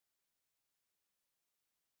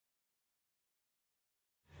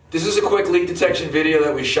This is a quick leak detection video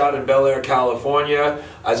that we shot in Bel Air, California.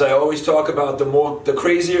 As I always talk about, the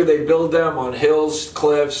crazier they build them on hills,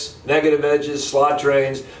 cliffs, negative edges, slot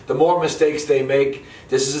drains, the more mistakes they make.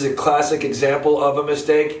 This is a classic example of a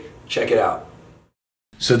mistake. Check it out.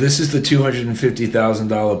 So this is the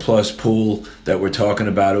 $250,000 plus pool that we're talking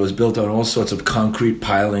about. It was built on all sorts of concrete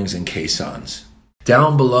pilings and caissons.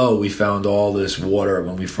 Down below, we found all this water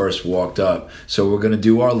when we first walked up. So we're going to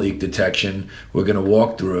do our leak detection. We're going to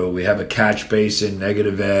walk through. We have a catch basin,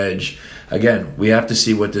 negative edge. Again, we have to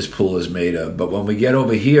see what this pool is made of. But when we get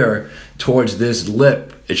over here towards this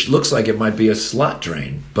lip, it looks like it might be a slot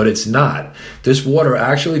drain, but it's not. This water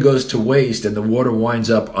actually goes to waste, and the water winds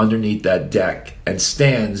up underneath that deck and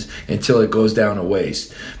stands until it goes down to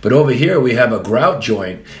waste. But over here, we have a grout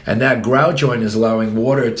joint, and that grout joint is allowing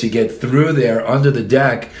water to get through there under the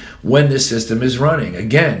deck when this system is running.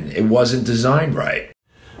 Again, it wasn't designed right.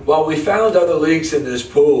 Well, we found other leaks in this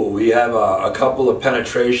pool. We have a couple of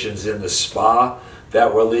penetrations in the spa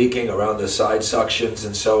that were leaking around the side suctions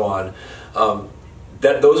and so on.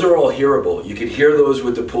 Those are all hearable. You could hear those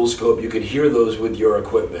with the pool scope. You could hear those with your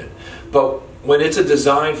equipment. But when it's a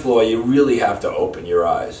design flaw, you really have to open your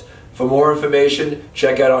eyes. For more information,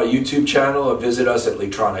 check out our YouTube channel or visit us at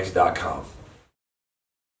Leaktronics.com.